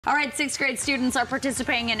All right, sixth grade students are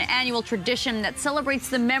participating in an annual tradition that celebrates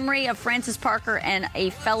the memory of Francis Parker and a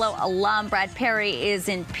fellow alum. Brad Perry is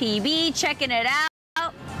in PB checking it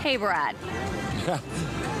out. Hey, Brad.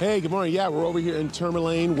 Hey, good morning. Yeah, we're over here in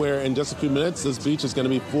Tourmaline, where in just a few minutes, this beach is going to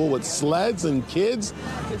be full with sleds and kids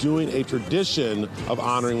doing a tradition of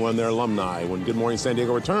honoring one of their alumni. When Good Morning San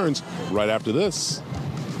Diego returns right after this.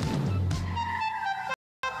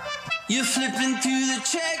 You're flipping through the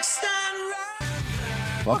checks.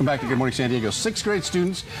 Welcome back to Good Morning San Diego. Sixth grade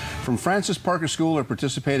students from Francis Parker School are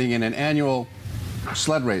participating in an annual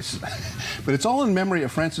sled race. But it's all in memory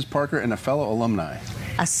of Francis Parker and a fellow alumni.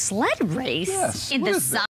 A sled race? Yes. In the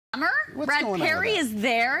summer? Brad Perry is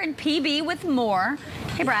there in PB with more.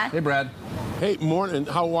 Hey, Brad. Hey, Brad. Hey, morning.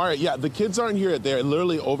 How are you? Yeah, the kids aren't here. They're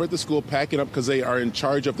literally over at the school packing up because they are in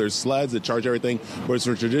charge of their sleds. They charge everything. But it's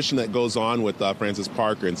a tradition that goes on with Francis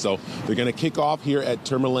Parker. And so they're going to kick off here at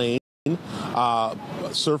Tourmaline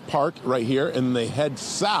Surf Park right here, and they head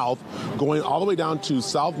south, going all the way down to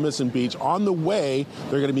South Mission Beach. On the way,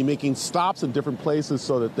 they're going to be making stops in different places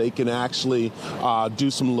so that they can actually do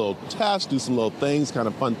some little tests, do some little things, kind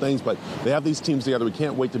of fun things. But they have these teams together. We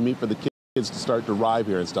can't wait to meet for the kids to start to arrive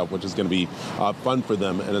here and stuff, which is going to be fun for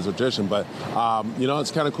them and as a tradition. But, you know, it's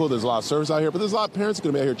kind of cool. There's a lot of service out here, but there's a lot of parents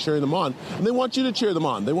going to be out here cheering them on. And they want you to cheer them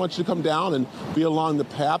on. They want you to come down and be along the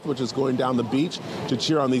path, which is going down the beach, to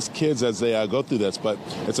cheer on these kids as they go through this. But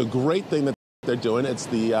it's a great thing that they're doing. It's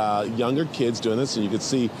the younger kids doing this, and you can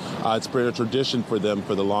see it's been a tradition for them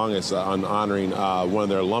for the longest on honoring one of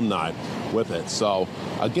their alumni with it. So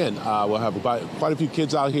again, we'll have quite a few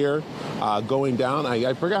kids out here going down.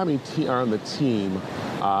 I forgot how many are on the team,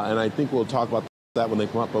 and I think we'll talk about that when they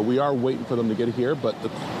come up, but we are waiting for them to get here. But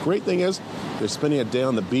the great thing is they're spending a day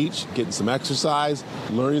on the beach, getting some exercise,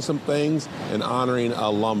 learning some things, and honoring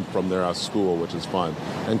alum from their school, which is fun.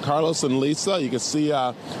 And Carlos and Lisa, you can see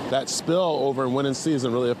that spill over in Winning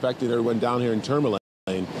Season really affecting everyone down here in Tourmaline.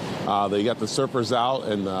 They got the surfers out,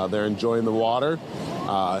 and they're enjoying the water,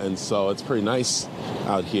 and so it's pretty nice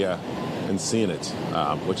out here and seeing it,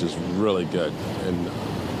 which is really good. And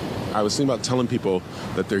I was thinking about telling people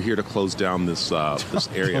that they're here to close down this this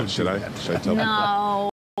area. Should I tell them?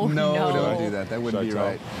 No, don't do that. That wouldn't be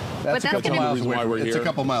right. That's a couple miles away. It's a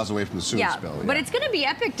couple miles away from the sewage spill. Yeah. But it's going to be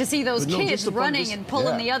epic to see those kids running and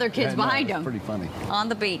pulling the other kids behind them. Pretty funny. On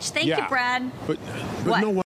the beach. Thank you, Brad. But what? no